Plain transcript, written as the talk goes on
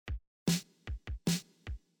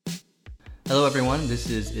Hello everyone, this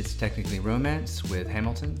is It's Technically Romance with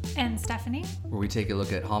Hamilton. And Stephanie. Where we take a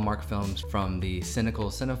look at Hallmark films from the cynical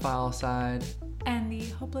cinephile side. And the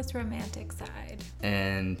hopeless romantic side.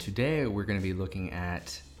 And today we're going to be looking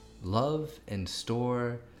at Love in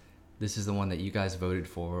Store. This is the one that you guys voted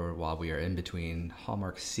for while we are in between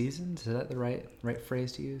Hallmark seasons. Is that the right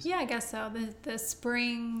phrase to use? Yeah, I guess so. The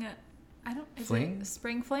spring... Fling?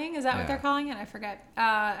 Spring fling? Is that what they're calling it? I forget.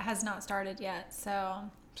 Has not started yet,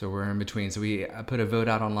 So we're in between. So we put a vote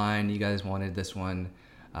out online. You guys wanted this one.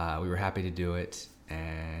 We were happy to do it,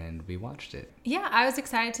 and we watched it. Yeah, I was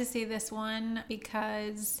excited to see this one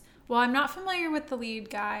because, well, I'm not familiar with the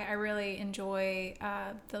lead guy. I really enjoy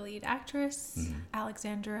the lead actress,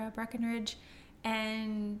 Alexandra Breckenridge.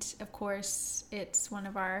 And, of course, it's one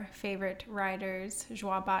of our favorite writers,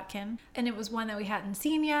 Joie Botkin. And it was one that we hadn't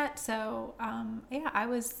seen yet. So, yeah, I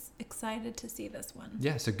was excited to see this one.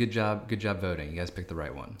 Yeah, so good job voting. You guys picked the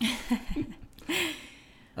right one.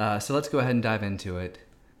 So let's go ahead and dive into it.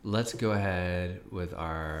 Let's go ahead with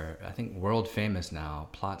our, I think, world famous now,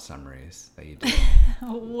 plot summaries that you do.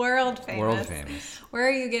 World famous. World famous. Where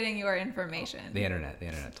are you getting your information? The internet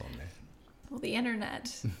told me. Well, the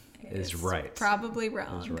internet... is right. Probably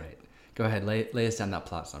wrong. Is right. Go ahead, lay us down that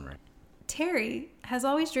plot summary. Terry has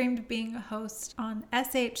always dreamed of being a host on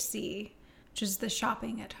SHC, which is the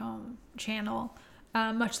shopping at home channel,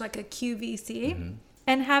 much like a QVC,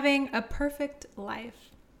 and having a perfect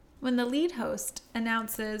life. When the lead host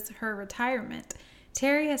announces her retirement,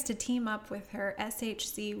 Terry has to team up with her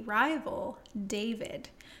SHC rival, David,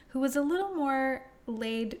 who was a little more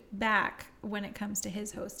laid back when it comes to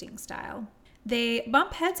his hosting style. They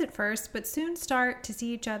bump heads at first, but soon start to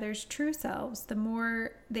see each other's true selves the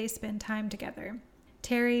more they spend time together.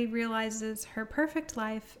 Terry realizes her perfect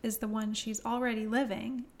life is the one she's already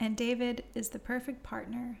living, and David is the perfect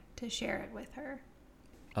partner to share it with her.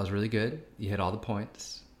 That was really good. You hit all the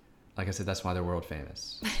points. Like I said, that's why they're world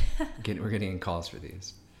famous. We're getting calls for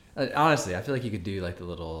these. Honestly, I feel like you could do like the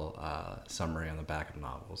little summary on the back of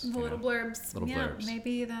novels. The little blurbs. Little blurbs.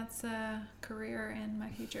 Maybe that's a career in my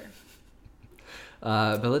future.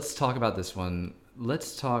 But let's talk about this one.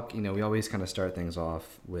 Let's talk, we always kind of start things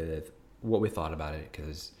off with what we thought about it.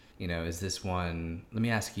 Because, is this one, let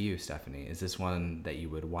me ask you, Stephanie, is this one that you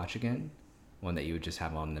would watch again? One that you would just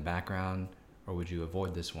have on in the background? Or would you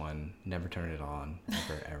avoid this one, never turn it on,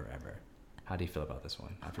 ever? How do you feel about this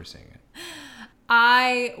one after seeing it?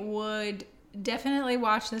 I would definitely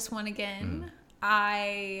watch this one again.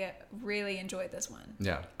 I really enjoyed this one.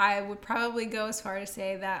 Yeah. I would probably go as far to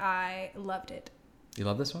say that I loved it. You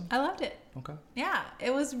love this one? I loved it. Okay. Yeah,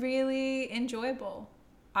 it was really enjoyable.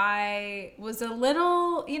 I was a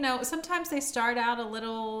little, sometimes they start out a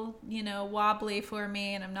little, wobbly for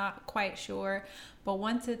me and I'm not quite sure. But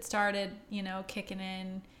once it started, kicking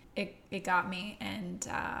in, it got me and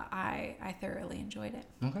I thoroughly enjoyed it.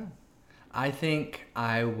 Okay. I think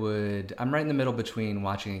I'm right in the middle between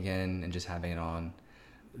watching again and just having it on.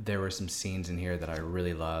 There were some scenes in here that I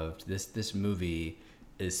really loved. This movie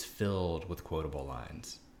is filled with quotable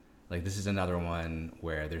lines. Like this is another one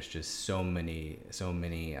where there's just so many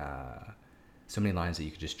lines that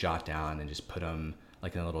you could just jot down and just put them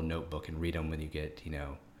like in a little notebook and read them when you get,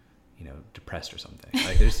 depressed or something.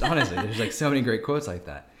 Like there's like so many great quotes like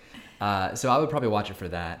that. So I would probably watch it for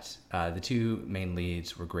that. The two main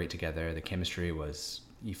leads were great together. The chemistry was,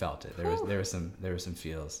 you felt it. There were some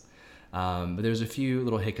feels, but there was a few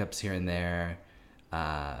little hiccups here and there.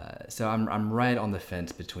 So I'm right on the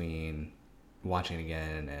fence between watching it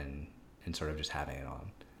again and sort of just having it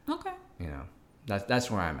on. Okay. That's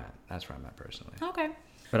where I'm at. That's where I'm at personally. Okay.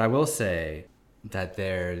 But I will say that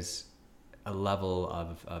there's a level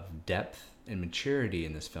of depth and maturity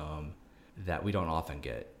in this film that we don't often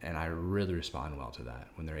get, and I really respond well to that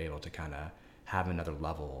when they're able to kind of have another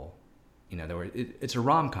level. It's a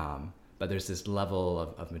rom-com, but there's this level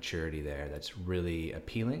of maturity there that's really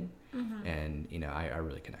appealing, and I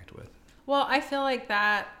really connect with. Well, I feel like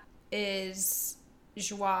that is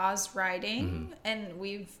Joie's writing, and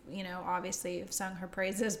we've obviously sung her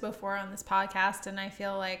praises before on this podcast, and I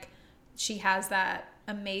feel like she has that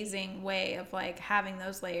amazing way of like having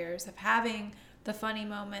those layers of having the funny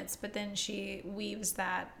moments, but then she weaves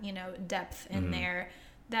that, depth in there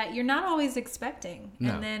that you're not always expecting.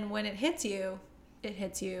 No. And then when it hits you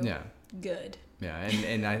good. Yeah.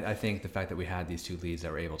 And I think the fact that we had these two leads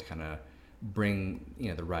that were able to kind of bring,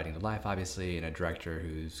 the writing to life, obviously, and a director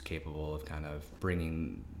who's capable of kind of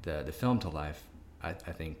bringing the film to life, I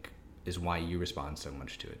think is why you respond so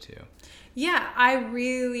much to it too. Yeah, I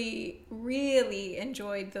really, really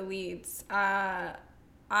enjoyed the leads.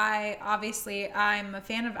 I'm a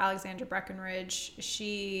fan of Alexandra Breckenridge.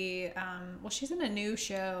 She's in a new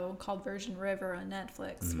show called Virgin River on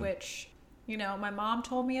Netflix, which, you know, my mom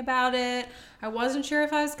told me about it. I wasn't sure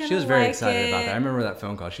if I was going to like it. She was very excited about that. I remember that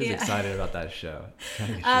phone call. She was excited about that show. So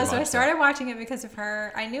I started watching it because of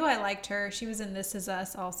her. I knew I liked her. She was in This Is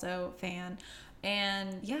Us also, fan.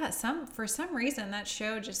 And yeah, for some reason that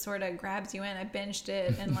show just sort of grabs you in. I binged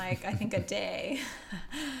it in like I think a day.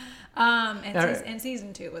 And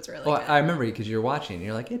season 2 was really good. I remember because you're watching and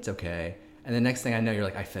you're like, it's okay. And the next thing I know, you're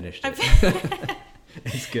like, I finished it.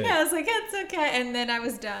 It's good. Yeah, I was like, it's okay. And then I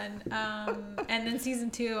was done. And then season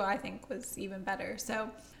 2 I think was even better. So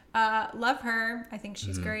love her. I think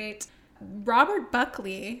she's great. Robert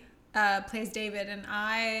Buckley plays David, and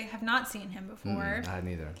I have not seen him before. I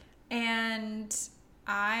neither. And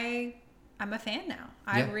I'm a fan now.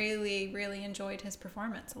 I really, really enjoyed his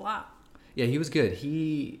performance a lot. Yeah, he was good.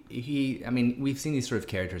 I mean, we've seen these sort of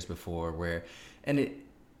characters before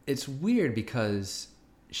it's weird because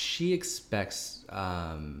she expects,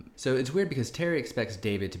 so it's weird because Terry expects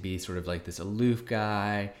David to be sort of like this aloof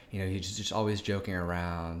guy, you know, he's just always joking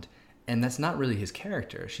around. And that's not really his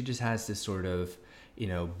character. She just has this sort of, you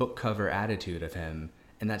know, book cover attitude of him,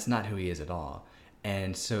 and that's not who he is at all.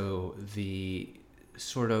 And so the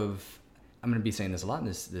sort of, I'm going to be saying this a lot in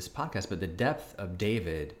this podcast, but the depth of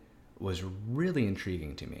David was really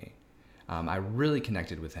intriguing to me. I really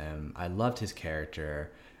connected with him. I loved his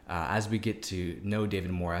character. As we get to know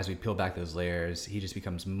David more, as we peel back those layers, he just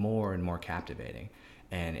becomes more and more captivating.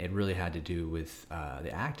 And it really had to do with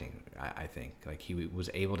the acting, I think. Like, he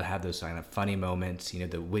was able to have those kind of funny moments, you know,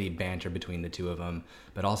 the witty banter between the two of them,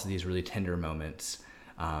 but also these really tender moments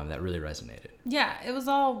that really resonated. Yeah, it was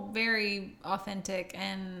all very authentic.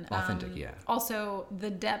 And yeah. Also,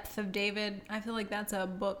 the depth of David, I feel like that's a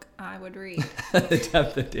book I would read. The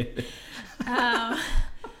depth of David.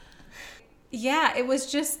 Yeah, it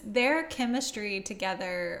was just their chemistry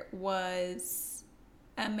together was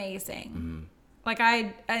amazing. Mm-hmm. Like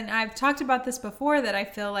I've talked about this before, that I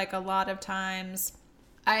feel like a lot of times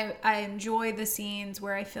I enjoy the scenes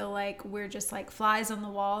where I feel like we're just like flies on the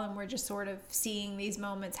wall and we're just sort of seeing these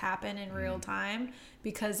moments happen in real time,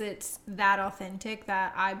 because it's that authentic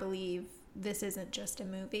that I believe this isn't just a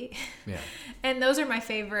movie. Yeah. And those are my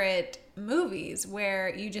favorite movies,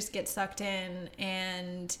 where you just get sucked in,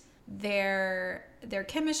 and their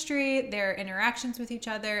chemistry, their interactions with each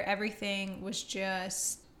other, everything was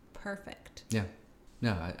just perfect. Yeah.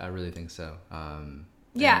 No, I really think so.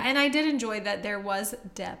 And I did enjoy that there was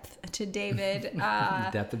depth to David.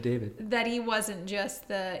 Depth of David. That he wasn't just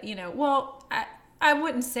the, you know, well, I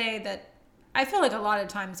wouldn't say that. I feel like a lot of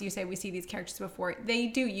times you say we see these characters before, they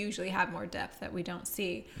do usually have more depth that we don't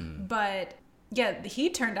see. But yeah, he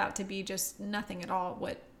turned out to be just nothing at all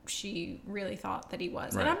what she really thought that he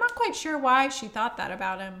was. Right. And I'm not quite sure why she thought that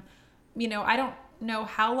about him. You know, I don't know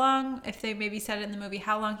how long, if they maybe said it in the movie,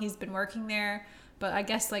 how long he's been working there. But I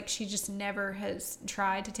guess like she just never has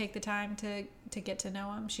tried to take the time to get to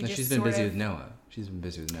know him. She's been busy with Noah. She's been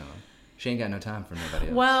busy with Noah. She ain't got no time for nobody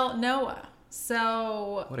else. Well, Noah.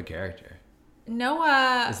 So what a character.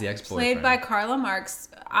 Noah is the ex-boyfriend, played by Karla Marx.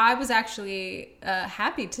 I was actually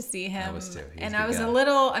happy to see him. I was too. And I was a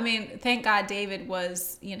little, I mean, thank God David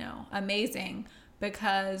was, you know, amazing,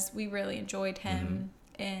 because we really enjoyed him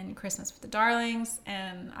in Christmas with the Darlings,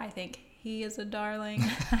 and I think he is a darling.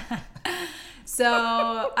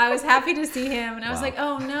 So I was happy to see him, and I was like,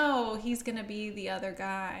 oh no, he's going to be the other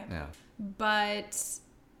guy. Yeah. But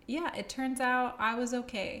yeah, it turns out I was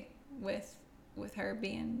okay with her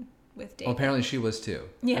being with David. Well, apparently she was too.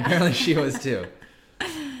 Yeah. Apparently she was too.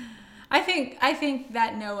 I think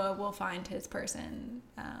that Noah will find his person.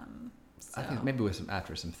 I think maybe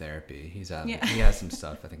after some therapy. He has some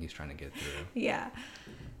stuff I think he's trying to get through. Yeah.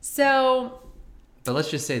 So. But let's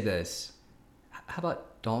just say this. How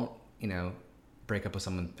about don't, you know, break up with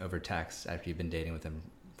someone over text after you've been dating with them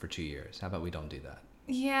for 2 years? How about we don't do that?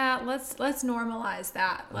 Yeah, let's normalize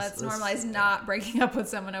that. Let's normalize not breaking up with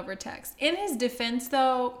someone over text. In his defense,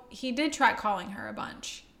 though, he did try calling her a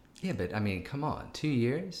bunch. Yeah, but I mean, come on, 2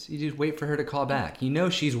 years? You just wait for her to call back. You know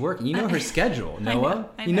she's working. You know her schedule, Noah.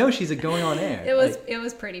 I know. You know she's going on air. It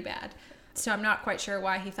was pretty bad. So I'm not quite sure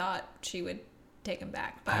why he thought she would take him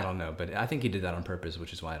back. But I don't know, but I think he did that on purpose,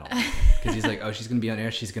 which is why I don't know. Because he's like, oh, she's going to be on air.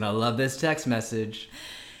 She's going to love this text message.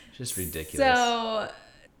 Just ridiculous.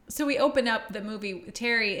 So we open up the movie.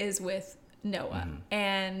 Terry is with Noah,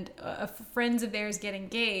 and friends of theirs get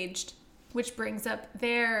engaged, which brings up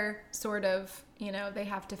their sort of, you know, they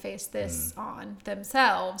have to face this on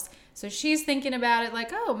themselves. So she's thinking about it like,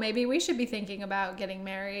 oh, maybe we should be thinking about getting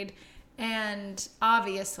married. And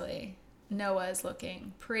obviously Noah is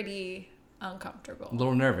looking pretty uncomfortable. A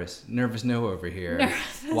little nervous. Nervous Noah over here.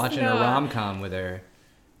 Nervous watching Noah. a rom-com with her.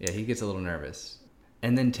 Yeah, he gets a little nervous.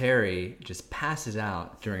 And then Terry just passes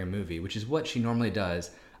out during a movie, which is what she normally does.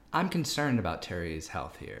 I'm concerned about Terry's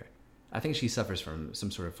health here. I think she suffers from some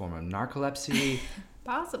sort of form of narcolepsy.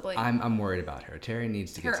 Possibly. I'm worried about her. Terry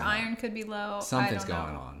needs to get her some iron could be low. Something's I don't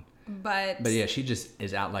going know. on. But yeah, she just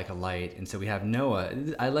is out like a light. And so we have Noah.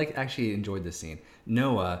 I actually enjoyed this scene.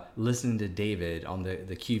 Noah listening to David on the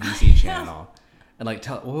QVC channel. And like,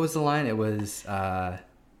 what was the line? It was,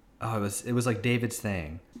 it was like David's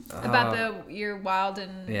thing. about you're wild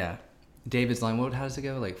and... Yeah. David's line, how does it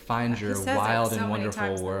go? Like, find He your says it wild so and many times wonderful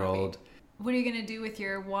in the world. movie. What are you going to do with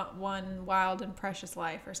your one wild and precious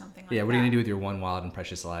life or something like that? Yeah, what are you going to do with your one wild and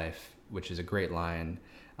precious life? Which is a great line.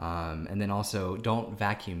 And then also, don't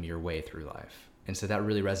vacuum your way through life. And so that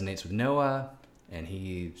really resonates with Noah. And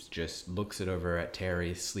he just looks it over at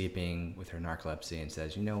Terry sleeping with her narcolepsy and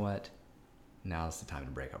says, you know what? Now's the time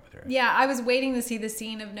to break up with her. Yeah, I was waiting to see the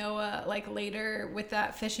scene of Noah like later with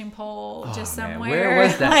that fishing pole just man, somewhere, where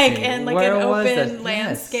was that like scene? in like Where an was open that?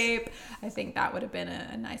 landscape. Yes. I think that would have been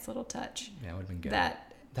a nice little touch. Yeah, it would have been good.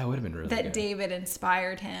 That would have been really that good. David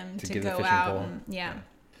inspired him to give the go fishing out. pole. And, yeah.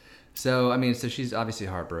 So so she's obviously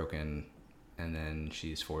heartbroken, and then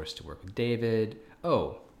she's forced to work with David.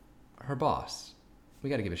 Oh, her boss.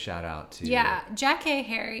 We got to give a shout out to Jackée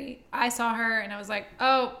Harry. I saw her and I was like,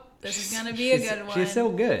 oh. This is going to be a good one. She's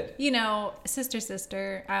so good. You know,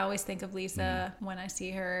 sister. I always think of Lisa when I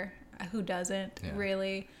see her. Who doesn't,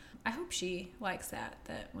 really? I hope she likes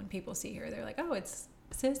that when people see her, they're like, oh, it's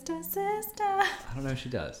sister. I don't know if she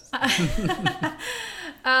does.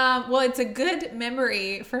 Well, it's a good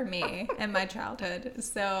memory for me and my childhood.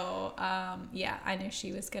 So, I knew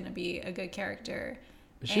she was going to be a good character.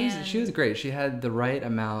 She was great. She had the right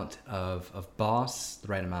amount of boss, the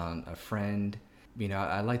right amount of friend. You know,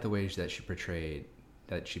 I like the way that she portrayed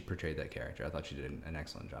that character. I thought she did an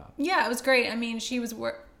excellent job. Yeah, it was great. I mean,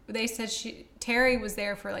 they said Terry was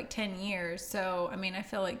there for like 10 years. So, I mean, I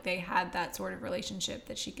feel like they had that sort of relationship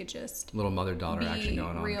that she could just little mother-daughter action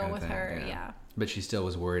going on. Real kind with of thing. her, yeah. But she still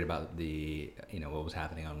was worried about what was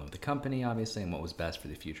happening on with the company, obviously, and what was best for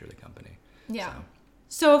the future of the company. Yeah.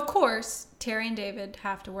 So of course, Terry and David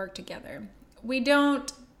have to work together. We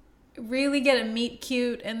don't really get a meet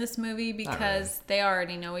cute in this movie because they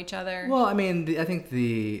already know each other. Well, I mean, I think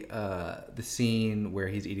the scene where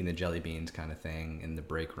he's eating the jelly beans kind of thing in the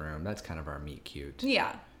break room, that's kind of our meet cute.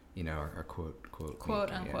 Yeah. You know, our quote unquote.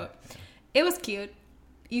 Yeah. It was cute.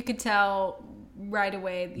 You could tell right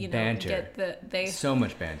away, banter. So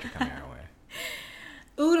much banter coming our way.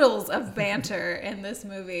 Oodles of banter in this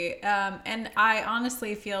movie. And I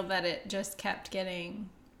honestly feel that it just kept getting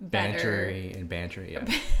better. Banter, yeah.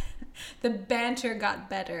 The banter got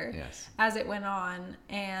better as it went on.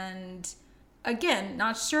 And again,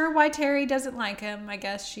 not sure why Terry doesn't like him. I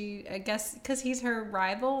guess because he's her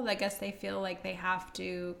rival, I guess they feel like they have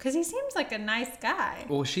to, because he seems like a nice guy.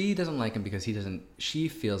 Well, she doesn't like him because she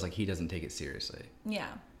feels like he doesn't take it seriously. Yeah.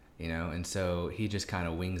 You know, and so he just kind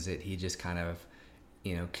of wings it. He just kind of,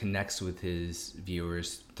 connects with his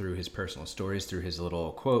viewers through his personal stories, through his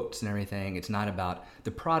little quotes and everything. It's not about the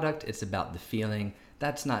product, it's about the feeling.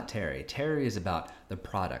 That's not Terry. Terry is about the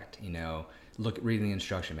product, reading the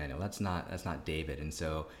instruction manual. That's not David. And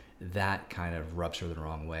so that kind of rubs her the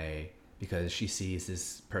wrong way because she sees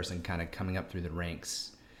this person kind of coming up through the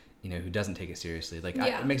ranks, who doesn't take it seriously.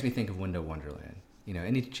 It makes me think of Window Wonderland.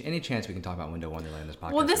 Any chance we can talk about Window Wonderland in this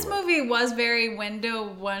podcast? Well, this movie was very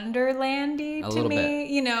Window Wonderlandy to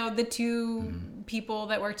me. Bit. The two people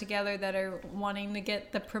that work together that are wanting to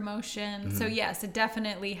get the promotion. So yes, it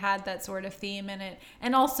definitely had that sort of theme in it.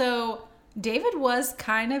 And also, David was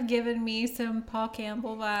kind of giving me some Paul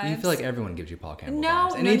Campbell vibes. You feel like everyone gives you Paul Campbell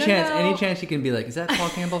vibes. Any chance you can be like, is that Paul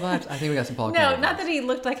Campbell vibes? I think we got some Paul Campbell vibes. No, not that he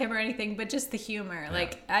looked like him or anything, but just the humor. Yeah.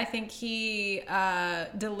 I think he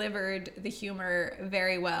delivered the humor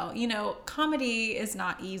very well. Comedy is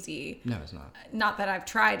not easy. No, it's not. Not that I've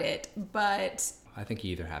tried it, but... I think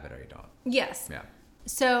you either have it or you don't. Yes. Yeah.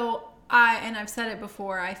 So, I've said it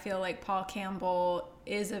before, I feel like Paul Campbell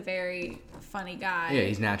is a very funny guy. Yeah,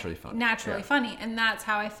 he's naturally funny. Funny. And that's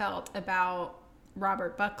how I felt about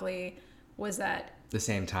Robert Buckley, was that... The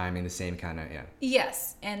same timing, the same kind of,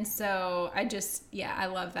 Yes. And so I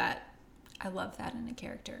love that. I love that in a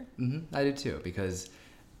character. Mm-hmm. I do too, because,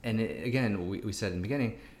 again, we said in the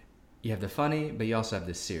beginning, you have the funny, but you also have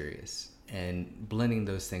the serious. And blending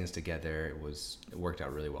those things together, it worked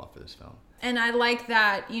out really well for this film. And I like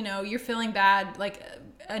that, you're feeling bad, like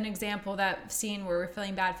an example, that scene where we're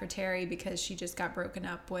feeling bad for Terry because she just got broken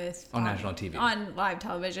up with... On national TV. On live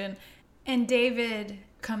television. And David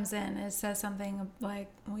comes in and says something like,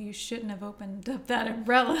 well, you shouldn't have opened up that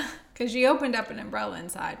umbrella. Because she opened up an umbrella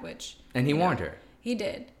inside, which... And he warned her. He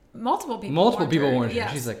did. Multiple people warned her.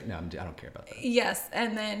 Yes. She's like, no, I don't care about that. Yes.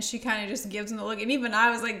 And then she kind of just gives him the look. And even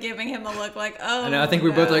I was like giving him a look like, oh, I know. I think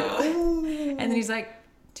we're both like, oh. And then he's like,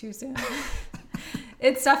 too soon.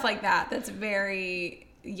 It's stuff like that. That's very,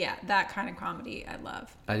 that kind of comedy I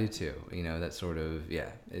love. I do too. You know, that sort of,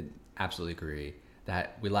 absolutely agree.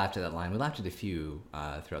 That we laughed at that line. We laughed at a few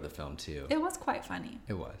throughout the film too. It was quite funny.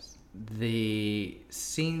 It was. The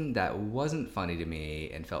scene that wasn't funny to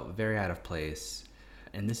me and felt very out of place,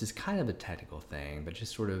 and this is kind of a technical thing, but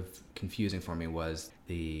just sort of confusing for me, was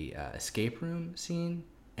the escape room scene.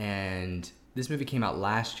 And this movie came out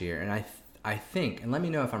last year, and I think, and let me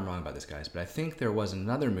know if I'm wrong about this, guys, but I think there was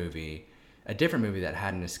another movie, a different movie that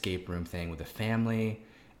had an escape room thing with a family.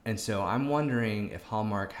 And so I'm wondering if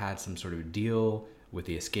Hallmark had some sort of deal with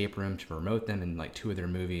the escape room to promote them in like 2 of their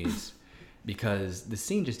movies, because the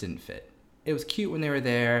scene just didn't fit. It was cute when they were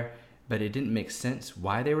there, but it didn't make sense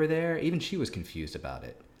why they were there. Even she was confused about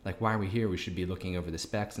it. Like, why are we here? We should be looking over the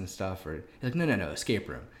specs and stuff. Or like, no, escape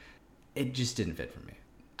room. It just didn't fit for me.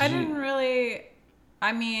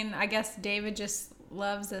 I mean, I guess David just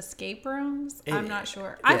loves escape rooms. I'm not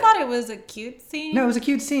sure. Yeah. I thought it was a cute scene. No, it was a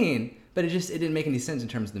cute scene, but it didn't make any sense in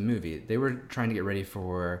terms of the movie. They were trying to get ready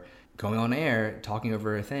for going on air, talking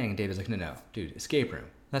over a thing. And David's like, no, dude, escape room.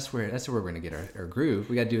 That's where we're going to get our groove.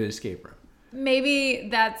 We got to do an escape room. Maybe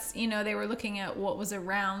that's, they were looking at what was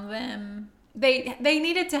around them. They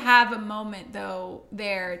needed to have a moment, though,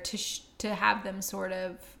 there to have them sort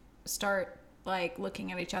of start, like,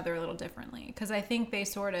 looking at each other a little differently. Because I think they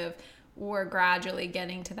sort of were gradually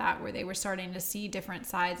getting to that where they were starting to see different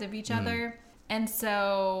sides of each other. And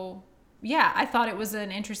so, I thought it was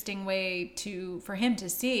an interesting way for him to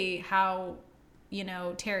see how,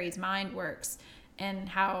 Terry's mind works and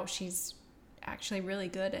how she's actually really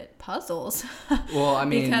good at puzzles. Well, I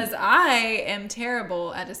mean, because I am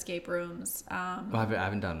terrible at escape rooms. I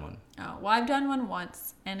haven't done one. Oh, well, I've done one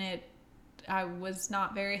once, and I was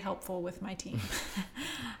not very helpful with my team.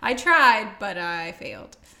 I tried, but I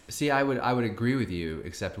failed. See, I would agree with you,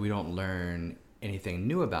 except we don't learn anything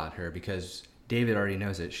new about her because David already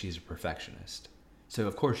knows that she's a perfectionist. So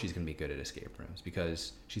of course she's going to be good at escape rooms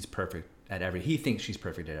because she's perfect at he thinks she's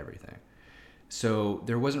perfect at everything. So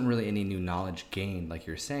there wasn't really any new knowledge gained, like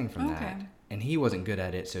you're saying, from that. And he wasn't good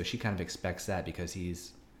at it, so she kind of expects that because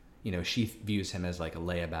he's, she views him as like a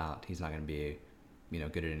layabout. He's not going to be,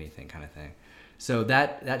 good at anything kind of thing. So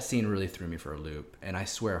that scene really threw me for a loop. And I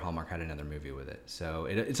swear Hallmark had another movie with it. So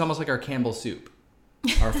it's almost like our Campbell soup,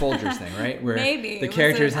 our Folgers thing, right? Where maybe the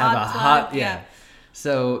characters have a hot, yeah.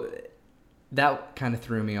 So that kind of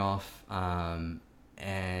threw me off.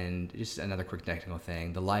 And just another quick technical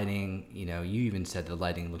thing. The lighting, you even said the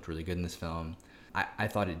lighting looked really good in this film. I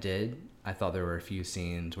thought it did. I thought there were a few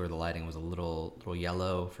scenes where the lighting was a little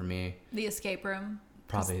yellow for me. The escape room.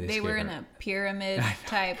 Probably they were in a pyramid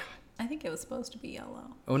type. I think it was supposed to be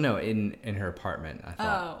yellow. Oh no, in her apartment, I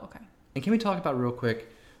thought. Oh, okay. And can we talk about real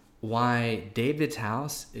quick why David's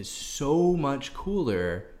house is so much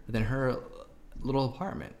cooler than her little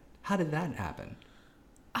apartment? How did that happen?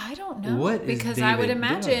 I don't know. What is because David I would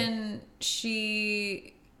imagine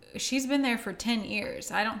doing? she's been there for 10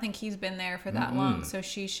 years. I don't think he's been there for that long, so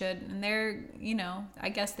she should. And they're, I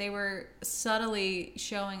guess they were subtly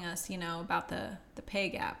showing us, about the pay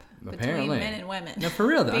gap between men and women. No, for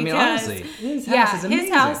real though. I mean, honestly, his house is amazing.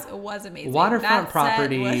 His house was amazing. Waterfront that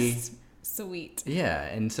property. Set was sweet. Yeah,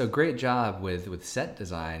 and so great job with set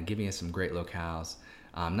design, giving us some great locales.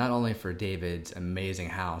 Not only for David's amazing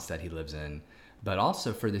house that he lives in, but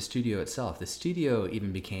also for the studio itself. The studio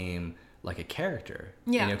even became like a character,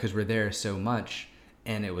 because we're there so much,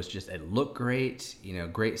 and it looked great,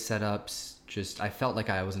 great setups. I felt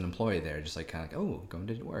like I was an employee there, just like kind of like, oh, going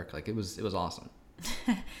to work. Like it was awesome.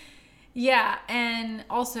 Yeah, and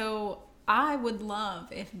also I would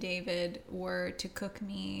love if David were to cook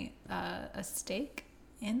me a steak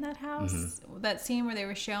in that house. Mm-hmm. That scene where they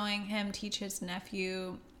were showing him teach his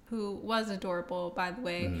nephew, who was adorable, by the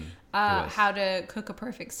way, how to cook a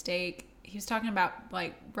perfect steak. He was talking about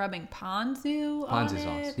like rubbing ponzu on it. Ponzu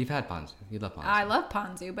sauce. You've had ponzu. You love ponzu. I love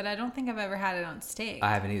ponzu, but I don't think I've ever had it on steak.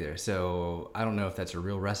 I haven't either. So I don't know if that's a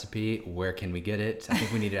real recipe. Where can we get it? I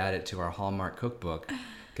think we need to add it to our Hallmark cookbook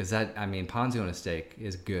because ponzu on a steak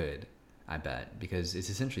is good. I bet because it's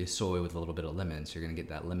essentially soy with a little bit of lemon, so you're gonna get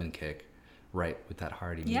that lemon kick. Right, with that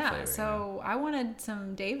hearty meat flavor. So I wanted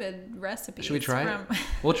some David recipes. Should we try it?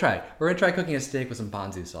 We'll try it. We're going to try cooking a steak with some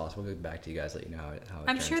ponzu sauce. We'll get back to you guys, let you know how it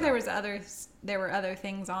I'm sure there were other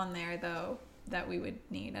things on there, though. that we would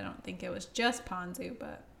need. I don't think it was just ponzu,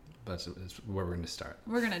 but That's where we're going to start.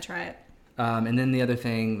 we're going to try it. And then the other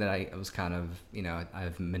thing that I was kind of,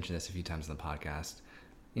 I've mentioned this a few times in the podcast,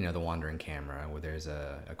 the wandering camera, where there's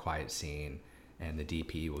a quiet scene and the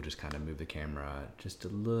DP will just kind of move the camera just a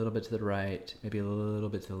little bit to the right, maybe a little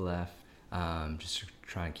bit to the left, just to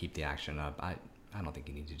try and keep the action up. I don't think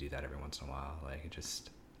you need to do that every once in a while. Like, it just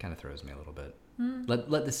kind of throws me a little bit.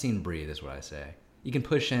 Let the scene breathe is what I say. You can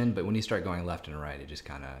push in, but when you start going left and right, it just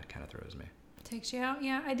kind of throws me. Takes you out.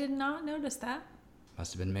 Yeah, I did not notice that.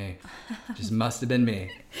 Must have been me. Just must have been me.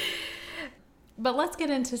 But let's get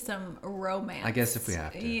into some romance. I guess if we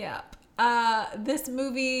have to. Yep. This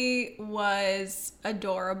movie was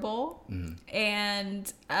adorable,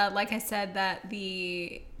 and like I said, that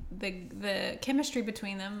the chemistry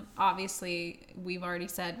between them, obviously, we've already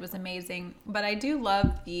said, was amazing. But I do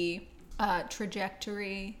love the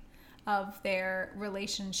trajectory of their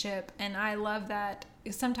relationship, and I love that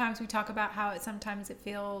sometimes we talk about how sometimes it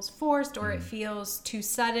feels forced or it feels too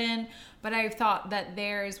sudden, but I thought that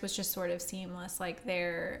theirs was just sort of seamless. Like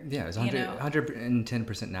it was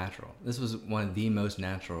 110% natural. This was one of the most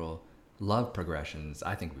natural love progressions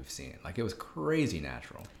I think we've seen. Like, it was crazy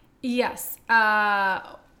natural. Yes.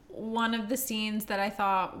 One of the scenes that I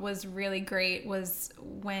thought was really great was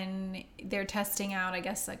when they're testing out, I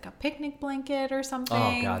guess, like a picnic blanket or something.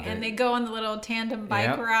 Oh, God, and they go on the little tandem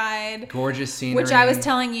bike ride. Gorgeous scenery. Which I was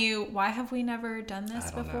telling you, why have we never done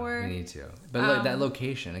this before? We need to. But like that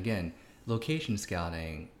location, again, location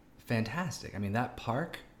scouting, fantastic. I mean, that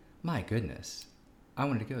park, my goodness. I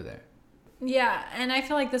wanted to go there. Yeah, and I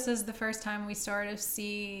feel like this is the first time we sort of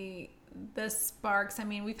see the sparks. I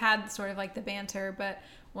mean, we've had sort of like the banter, but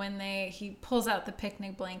when he pulls out the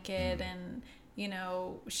picnic blanket and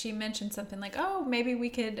she mentioned something like, oh, maybe we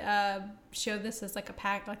could show this as like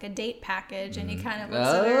a date package, and he kind of looks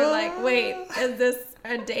at her like, wait, is this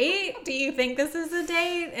a date? Do you think this is a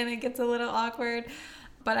date? And it gets a little awkward.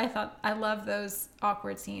 But I love those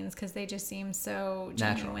awkward scenes because they just seem so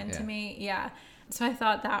genuine to me. Yeah. So I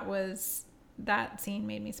thought that scene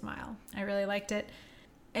made me smile. I really liked it.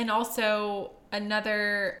 And also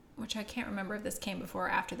another, which I can't remember if this came before or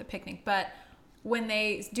after the picnic, but when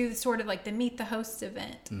they do sort of like the meet the host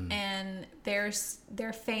event and their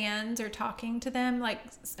fans are talking to them like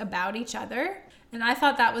about each other. And I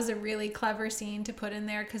thought that was a really clever scene to put in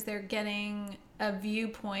there because they're getting a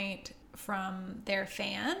viewpoint from their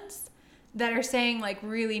fans that are saying like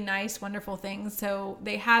really nice, wonderful things. So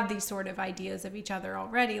they have these sort of ideas of each other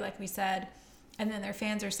already, like we said. And then their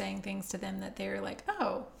fans are saying things to them that they're like,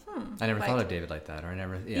 oh, I never thought of David like that, or I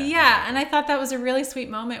never, Yeah, exactly. And I thought that was a really sweet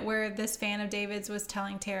moment where this fan of David's was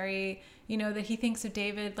telling Terry, that he thinks of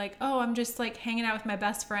David like, oh, I'm just like hanging out with my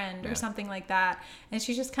best friend or something like that. And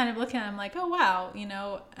she's just kind of looking at him like, oh, wow,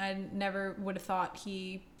 I never would have thought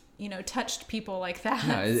he, touched people like that.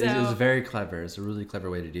 No, it was very clever. It's a really clever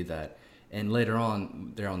way to do that. And later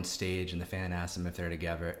on, they're on stage, and the fan asks them if they're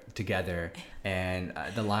together. And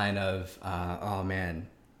the line of,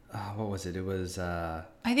 what was it? It was...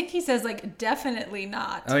 I think he says, like, definitely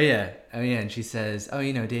not. Oh, yeah. And she says,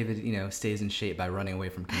 David, stays in shape by running away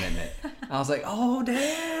from commitment. I was like, oh,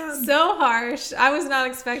 damn. So harsh. I was not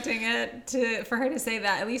expecting it for her to say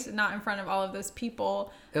that, at least not in front of all of those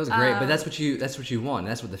people. It was great, but that's what you want.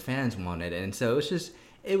 That's what the fans wanted. And so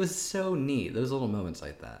it was so neat. Those little moments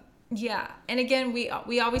like that. Yeah. And again, we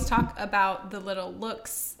always talk about the little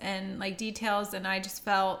looks and like details, and I just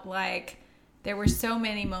felt like there were so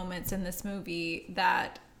many moments in this movie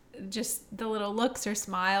that just the little looks or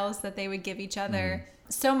smiles that they would give each other.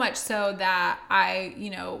 So much so that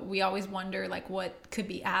we always wonder like what could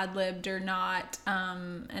be ad-libbed or not.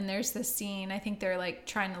 And there's this scene, I think they're like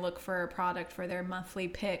trying to look for a product for their monthly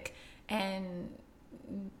pick, and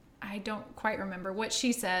I don't quite remember what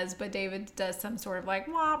she says, but David does some sort of like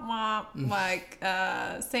womp womp, like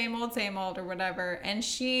same old or whatever, and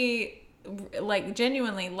she like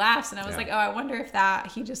genuinely laughs, and I was like, oh, I wonder if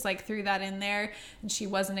that he just like threw that in there and she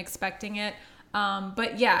wasn't expecting it.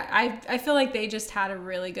 But yeah, I feel like they just had a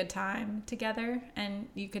really good time together, and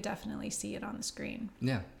you could definitely see it on the screen.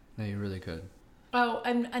 Yeah, no, you really could. Oh,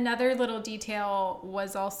 and another little detail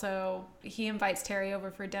was also he invites Terry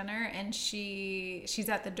over for dinner, and she's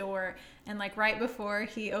at the door, and like right before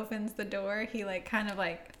he opens the door, he like kind of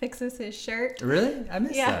like fixes his shirt. Really? I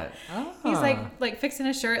missed that. Oh. He's like fixing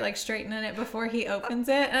his shirt, like straightening it before he opens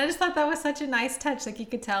it, and I just thought that was such a nice touch. Like you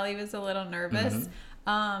could tell he was a little nervous.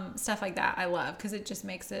 Stuff like that I love because it just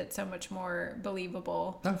makes it so much more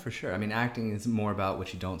believable. Oh, for sure. I mean, acting is more about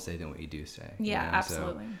what you don't say than what you do say. Yeah,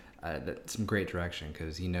 absolutely. So, that's some great direction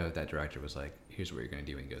because that director was like, here's what you're going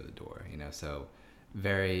to do when you go to the door, so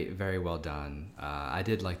Very, very well done. I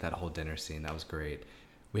did like that whole dinner scene. That was great.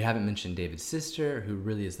 We haven't mentioned David's sister, who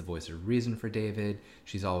really is the voice of reason for David.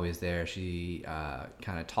 She's always there. She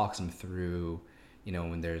kind of talks him through,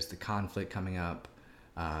 when there's the conflict coming up.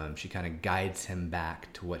 She kind of guides him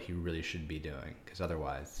back to what he really should be doing, because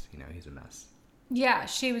otherwise, he's a mess. Yeah,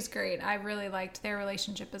 she was great. I really liked their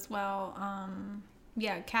relationship as well.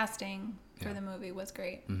 Casting for the movie was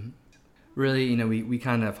great. Mm-hmm. Really, we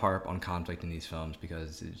kind of harp on conflict in these films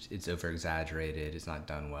because it's over-exaggerated. It's not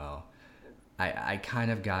done well. I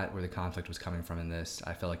kind of got where the conflict was coming from in this.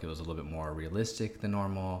 I felt like it was a little bit more realistic than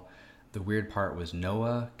normal. The weird part was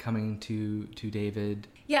Noah coming to David.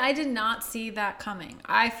 Yeah, I did not see that coming.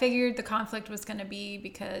 I figured the conflict was going to be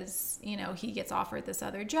because, he gets offered this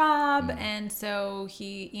other job. And so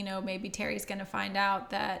he, maybe Terry's going to find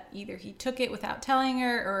out that either he took it without telling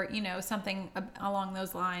her or, something along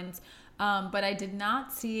those lines. But I did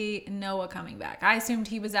not see Noah coming back. I assumed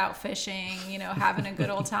he was out fishing, having a good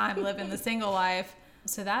old time, living the single life.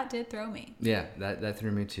 So that did throw me. Yeah, that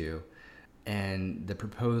threw me too. And the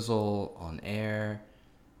proposal on air,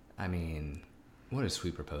 I mean, what a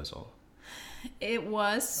sweet proposal. It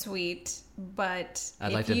was sweet, but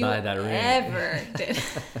I'd like to buy that ring. Ever did.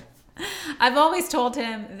 I've always told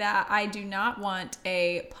him that I do not want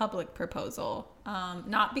a public proposal.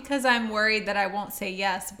 Not because I'm worried that I won't say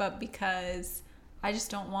yes, but because I just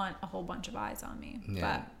don't want a whole bunch of eyes on me.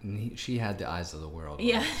 Yeah, but she had the eyes of the world.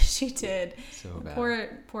 Yeah, she did. So bad.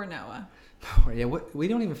 Poor Noah. Yeah, we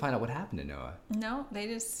don't even find out what happened to Noah. No,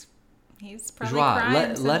 he's probably Joie,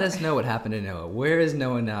 crying. let us know what happened to Noah. Where is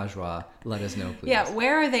Noah now, Joie? Let us know, please. Yeah,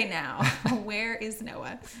 where are they now? Where is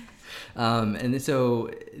Noah? And so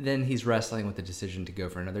then he's wrestling with the decision to go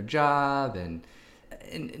for another job, and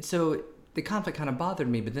so the conflict kind of bothered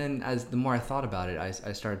me. But then, as the more I thought about it, I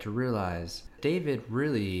started to realize David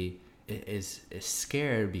really is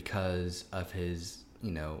scared because of his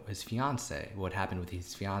fiance. What happened with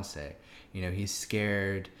his fiance? He's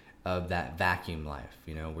scared of that vacuum life.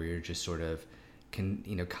 Where you're just sort of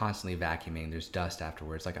constantly vacuuming. There's dust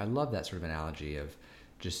afterwards. Like, I love that sort of analogy of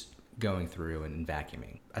just going through and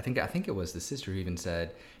vacuuming. I think it was the sister who even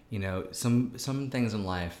said, some things in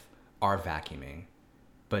life are vacuuming,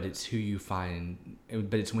 but it's when you find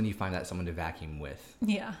that someone to vacuum with.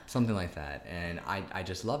 Yeah. Something like that. And I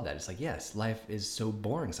just love that. It's like, yes, life is so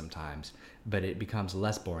boring sometimes, but it becomes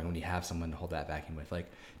less boring when you have someone to hold that vacuum with. Like,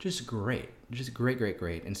 just great. Just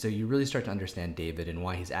great. And so you really start to understand David and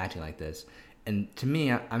why he's acting like this. And to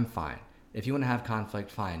me, I'm fine. If you want to have conflict,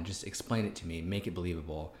 fine. Just explain it to me. Make it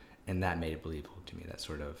believable. And that made it believable to me. That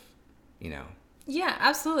sort of, Yeah,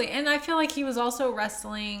 absolutely. And I feel like he was also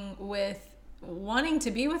wrestling with wanting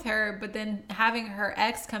to be with her, but then having her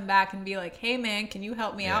ex come back and be like, hey man, can you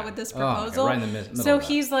help me out with this proposal? Right in the middle so of that.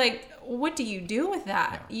 He's like, what do you do with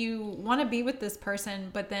that? Yeah. You want to be with this person,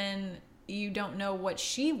 but then you don't know what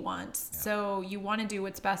she wants. Yeah. So you want to do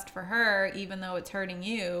what's best for her, even though it's hurting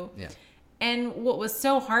you. Yeah. And what was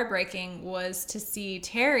so heartbreaking was to see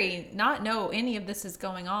Terry not know any of this is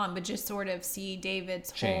going on, but just sort of see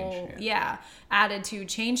David's whole attitude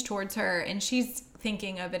change towards her. And she's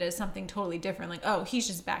thinking of it as something totally different. Like, oh, he's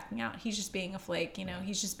just backing out. He's just being a flake.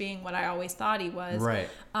 He's just being what I always thought he was. Right.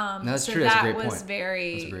 No, that's so true. That that's a great was point.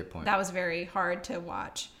 that's a great point. That was very hard to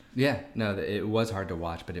watch. Yeah, no, it was hard to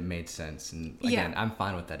watch, but it made sense. And again, I'm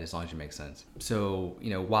fine with that as long as it makes sense. So,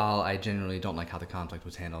 while I generally don't like how the conflict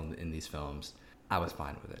was handled in these films, I was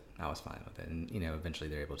fine with it. And, eventually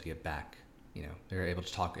they're able to get back, they're able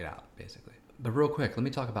to talk it out, basically. But real quick, let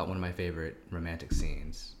me talk about one of my favorite romantic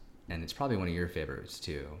scenes. And it's probably one of your favorites,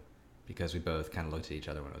 too, because we both kind of looked at each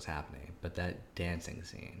other when it was happening. But that dancing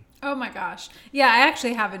scene. Oh my gosh. Yeah, I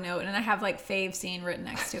actually have a note, and I have fave scene written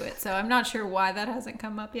next to it. So I'm not sure why that hasn't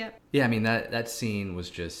come up yet. Yeah, I mean, that scene was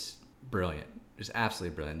just brilliant. Just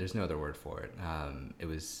absolutely brilliant. There's no other word for it. It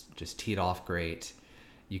was just teed off great.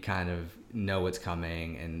 You kind of know what's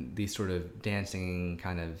coming, and these sort of dancing,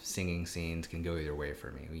 kind of singing scenes can go either way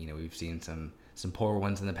for me. We've seen some poor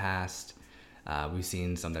ones in the past. We've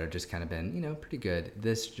seen some that have just kind of been, pretty good.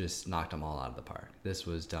 This just knocked them all out of the park. This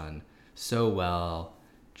was done so well,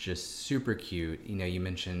 just super cute. You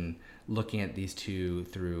mentioned looking at these two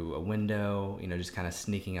through a window, just kind of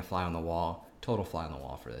sneaking a fly on the wall. Total fly on the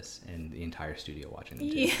wall for this, and the entire studio watching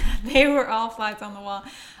them too. Yeah, they were all flies on the wall.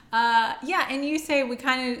 And you say we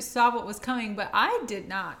kind of saw what was coming, but I did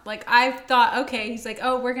not. I thought, okay, he's like,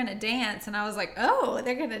 oh, we're going to dance. And I was like, oh,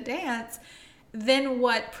 they're going to dance. Then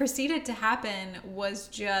what proceeded to happen was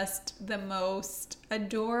just the most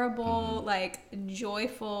adorable,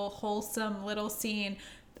 joyful, wholesome little scene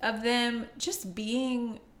of them just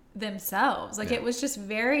being themselves. Like, it was just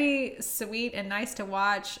very sweet and nice to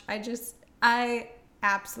watch. I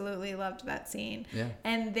absolutely loved that scene. Yeah.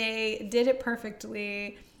 And they did it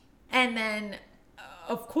perfectly. And then,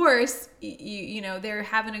 of course, you know, they're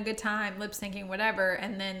having a good time, lip syncing, whatever.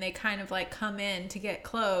 And then they kind of like come in to get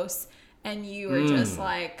close, and you are just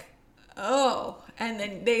like, oh. And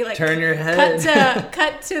then they like turn your head,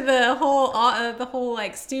 cut to the whole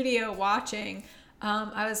like studio watching.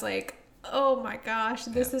 I was like, oh my gosh,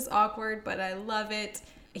 this is awkward, but I love it.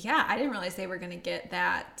 Yeah, I didn't realize they were gonna get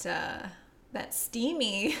that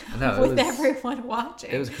steamy with everyone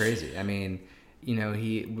watching. It was crazy. I mean, you know,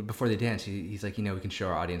 before they dance, he's like, you know, we can show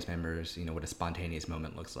our audience members, you know, what a spontaneous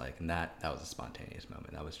moment looks like, and that was a spontaneous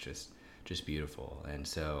moment. That was just beautiful. And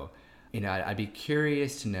so, you know, I'd be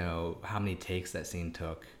curious to know how many takes that scene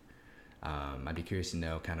took. I'd be curious to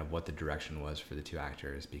know kind of what the direction was for the two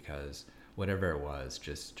actors, because whatever it was,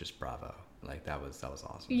 just bravo. Like that was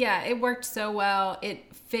awesome. Yeah, it worked so well.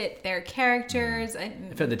 It fit their characters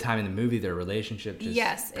and it fit the time in the movie, their relationship.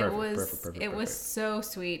 Just perfect. It was so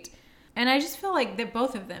sweet. And I just feel like that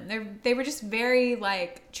both of them, they were just very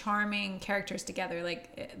like charming characters together.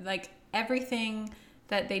 Like everything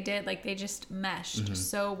that they did, like they just meshed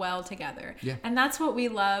so well together. Yeah. And that's what we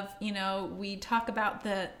love. You know, we talk about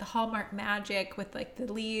the Hallmark magic with like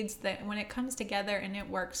the leads, that when it comes together and it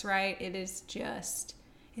works right, it is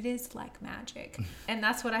like magic. And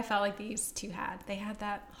that's what I felt like these two had. They had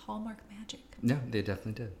that Hallmark magic. No, they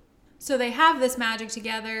definitely did. So they have this magic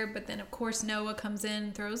together, but then of course Noah comes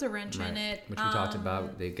in, throws a wrench in it. Which we talked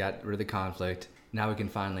about. They got rid of the conflict. Now we can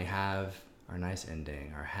finally have our nice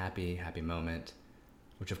ending, our happy moment,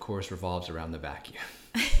 which of course revolves around the vacuum.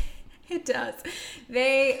 It does.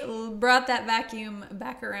 They brought that vacuum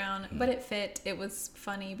back around, but it fit. It was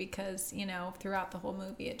funny because, you know, throughout the whole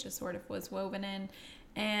movie, it just sort of was woven in.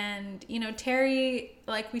 And, you know, Terry,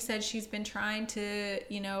 like we said, she's been trying to,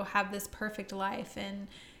 you know, have this perfect life and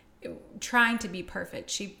trying to be perfect.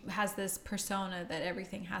 She has this persona that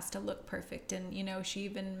everything has to look perfect. And, you know, she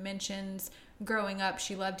even mentions growing up,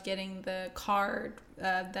 she loved getting the card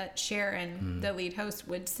that Sharon, the lead host,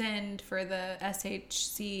 would send for the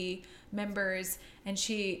SHC members. And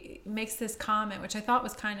she makes this comment, which I thought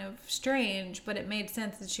was kind of strange, but it made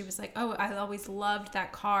sense that she was like, oh, I always loved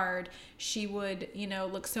that card. She would, you know,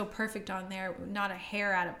 look so perfect on there, not a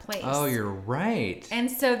hair out of place. Oh, you're right.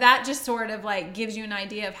 And so that just sort of like gives you an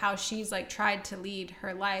idea of how she's like tried to lead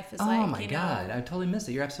her life. Oh my God, I totally missed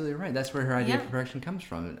it. You're absolutely right. That's where her idea of perfection comes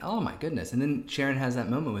from. Oh my goodness. And then Sharon has that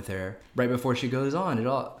moment with her right before she goes on. It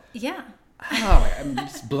all... Yeah. Oh, I'm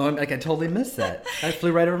just blown. Like I totally missed that. That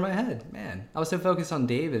flew right over my head, man. I was so focused on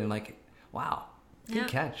David and like, wow, good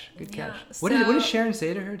catch. What did Sharon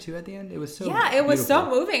say to her too at the end? It was so it was so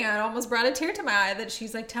moving. It almost brought a tear to my eye that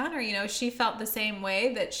she's like telling her, you know, she felt the same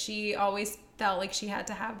way, that she always felt like she had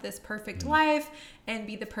to have this perfect life and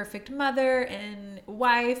be the perfect mother and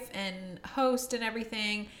wife and host and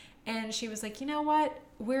everything. And she was like, you know what?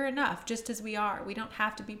 We're enough just as we are. We don't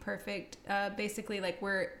have to be perfect. Basically, like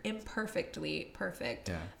we're imperfectly perfect.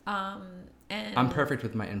 Yeah. And I'm perfect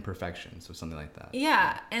with my imperfections, or something like that.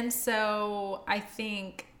 Yeah. And so I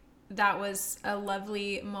think that was a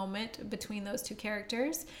lovely moment between those two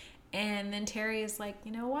characters. And then Terry is like,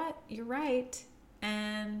 you know what? You're right.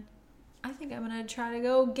 And I think I'm going to try to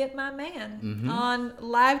go get my man on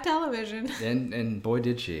live television. And boy,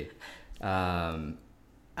 did she.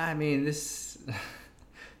 I mean, this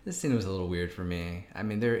scene was a little weird for me. I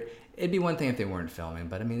mean, it'd be one thing if they weren't filming,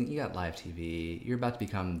 but I mean, you got live TV. You're about to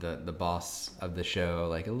become the boss of the show.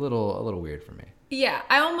 Like a little weird for me. Yeah,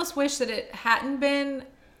 I almost wish that it hadn't been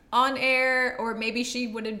on air, or maybe she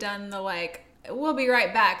would have done the like, we'll be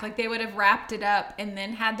right back. Like they would have wrapped it up and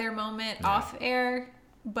then had their moment off air.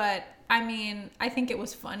 But I mean, I think it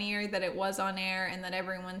was funnier that it was on air and that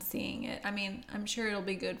everyone's seeing it. I mean, I'm sure it'll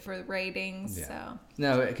be good for the ratings. Yeah. So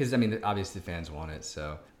no, because I mean, obviously the fans want it.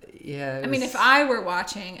 So yeah. I mean, if I were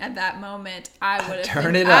watching at that moment, I would have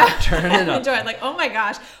turn it up. Enjoyed like, oh my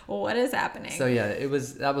gosh, what is happening? So yeah,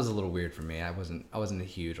 that was a little weird for me. I wasn't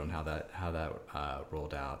huge on how that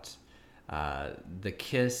rolled out. The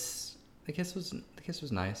kiss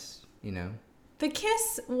was nice, you know. The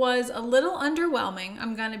kiss was a little underwhelming,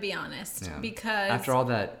 I'm going to be honest, because after all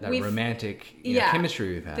that romantic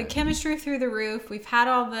chemistry we've had. The chemistry through the roof. We've had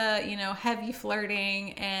all the, you know, heavy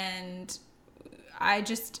flirting, and I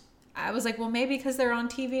was like, well, maybe because they're on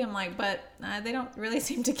TV. I'm like, but they don't really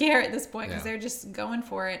seem to care at this point because they're just going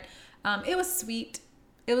for it. It was sweet.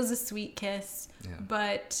 It was a sweet kiss,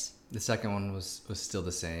 but... The second one was still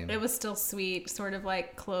the same. It was still sweet, sort of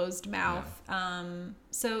like closed mouth. Yeah.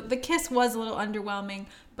 So the kiss was a little underwhelming,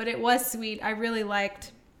 but it was sweet. I really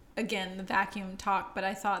liked again, the vacuum talk, but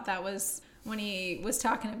I thought that was when he was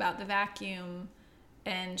talking about the vacuum.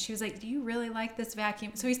 And she was like, do you really like this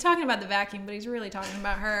vacuum? So he's talking about the vacuum, but he's really talking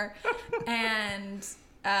about her. And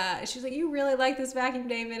she was like, you really like this vacuum,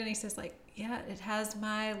 David? And he says, like, yeah, it has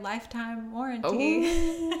my lifetime warranty.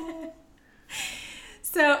 Oh.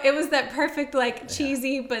 So it was that perfect, like,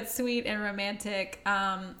 cheesy but sweet and romantic.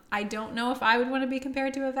 I don't know if I would want to be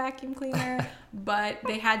compared to a vacuum cleaner, but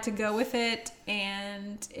they had to go with it,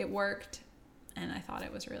 and it worked. And I thought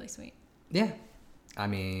it was really sweet. Yeah. I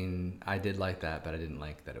mean, I did like that, but I didn't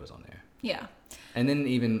like that it was on there. Yeah. And then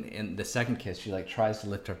even in the second kiss, she like tries to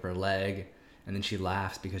lift up her leg, and then she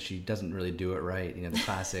laughs because she doesn't really do it right, you know, the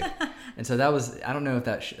classic. And so that was, I don't know if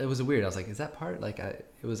that, it was weird. I was like, is that part? Like, it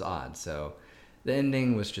was odd. So the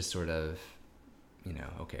ending was just sort of, you know,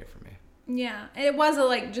 okay for me. Yeah. It was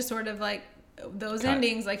like, just sort of like those Cut.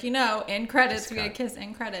 endings, like, you know, end credits, Just we get a cut. kiss,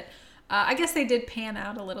 end credit. I guess they did pan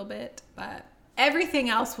out a little bit, but everything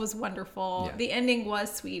else was wonderful. Yeah. The ending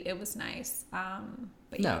was sweet. It was nice.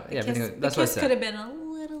 But No, the yeah, kiss, everything- that's the what I kiss said. could have been a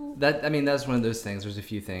little. That, I mean, that's one of those things. There's a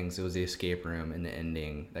few things. It was the escape room and the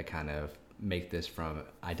ending that kind of make this from,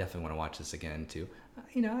 I definitely want to watch this again, to,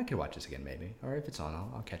 you know, I could watch this again maybe. Or if it's on,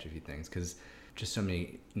 I'll catch a few things. Because just so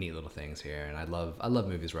many neat little things here. And I love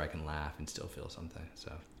movies where I can laugh and still feel something.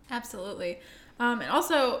 So Absolutely. And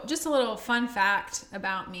also, just a little fun fact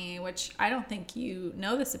about me, which I don't think you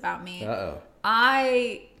know this about me. Uh-oh.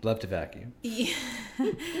 I Love to vacuum.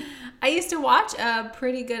 I used to watch a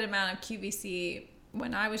pretty good amount of QVC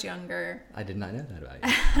when I was younger. I did not know that about you.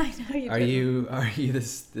 I know you didn't. Are you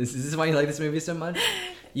this is this why you like this movie so much?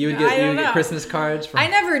 You would I get don't know. Christmas cards from I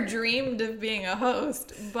never dreamed of being a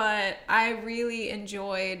host, but I really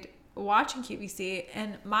enjoyed watching QVC.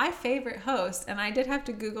 And my favorite host, and I did have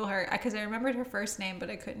to Google her because I remembered her first name, but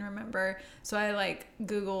I couldn't remember. So I like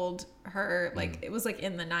Googled her, like it was like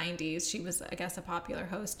in the 90s. She was, I guess, a popular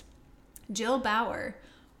host. Jill Bauer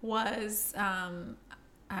was,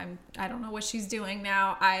 I don't know what she's doing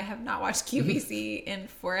now. I have not watched QVC in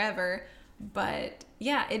forever. But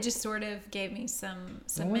yeah, it just sort of gave me some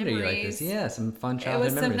No wonder memories. you like this. Yeah, some fun It childhood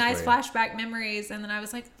was some memories nice for you. flashback memories, and then I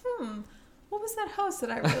was like, what was that host that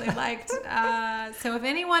I really liked? So if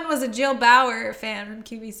anyone was a Jill Bauer fan from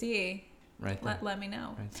QVC, Right there. let me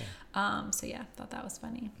know. Right there. So yeah, thought that was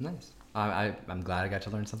funny. Nice. I'm glad I got to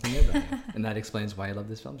learn something new about you. And that explains why I love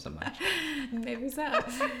this film so much. Maybe so.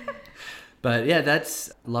 But yeah,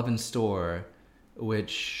 that's Love in Store,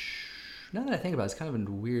 which, now that I think about it, it's kind of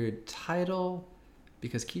a weird title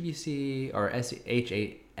because QVC or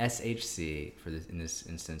SHC for this in this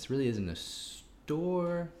instance really isn't a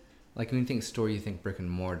store. Like when you think store, you think brick and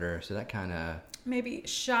mortar. So that kind of... Maybe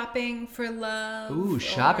Shopping for Love. Ooh,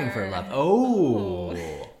 Shopping for Love. Oh,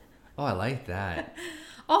 I like that.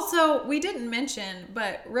 Also, we didn't mention,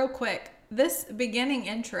 but real quick, this beginning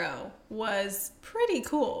intro was pretty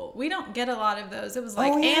cool. We don't get a lot of those. It was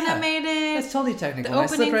like animated. That's totally technical. The I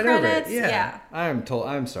slipped opening right credits, over it. yeah.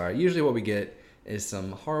 I'm sorry. Usually what we get is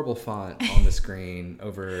some horrible font on the screen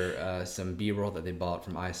over some B-roll that they bought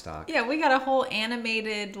from iStock. Yeah, we got a whole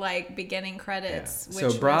animated like beginning credits. So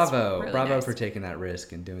Which bravo, was really bravo nice. for taking that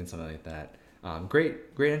risk and doing something like that. Great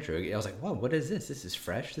intro. I was like, whoa, what is this? This is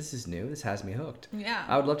fresh. This is new. This has me hooked. Yeah.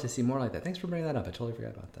 I would love to see more like that. Thanks for bringing that up. I totally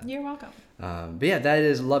forgot about that. You're welcome. But yeah, that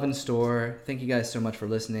is Love in Store. Thank you guys so much for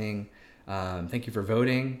listening. Thank you for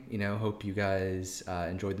voting. You know, hope you guys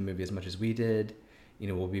enjoyed the movie as much as we did. You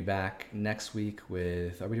know, we'll be back next week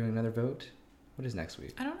with... Are we doing another vote? What is next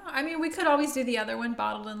week? I don't know. I mean, we could always do the other one,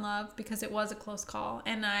 Bottled in Love, because it was a close call,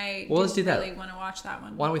 and I Let's do that. really want to watch that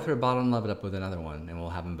one. Why don't we throw Bottle and Love it up with another one, and we'll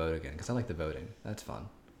have them vote again? Because I like the voting. That's fun.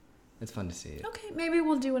 It's fun to see it. Okay, maybe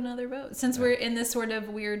we'll do another vote since we're in this sort of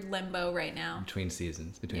weird limbo right now. Between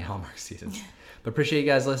seasons, between Yeah. Hallmark seasons. But appreciate you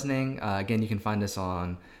guys listening. Again, you can find us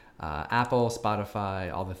on Apple,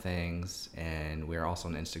 Spotify, all the things, and we're also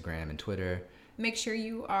on Instagram and Twitter. Make sure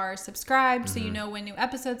you are subscribed so Mm-hmm. you know when new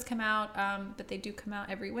episodes come out, but they do come out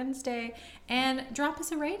every Wednesday. And drop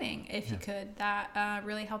us a rating if you could. That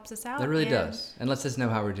really helps us out. That really and does. And lets us know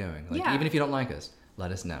how we're doing. Like, Yeah. even if you don't like us,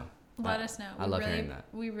 let us know. Let us know. I love hearing that.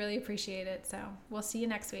 We really appreciate it. So we'll see you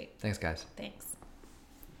next week. Thanks, guys. Thanks.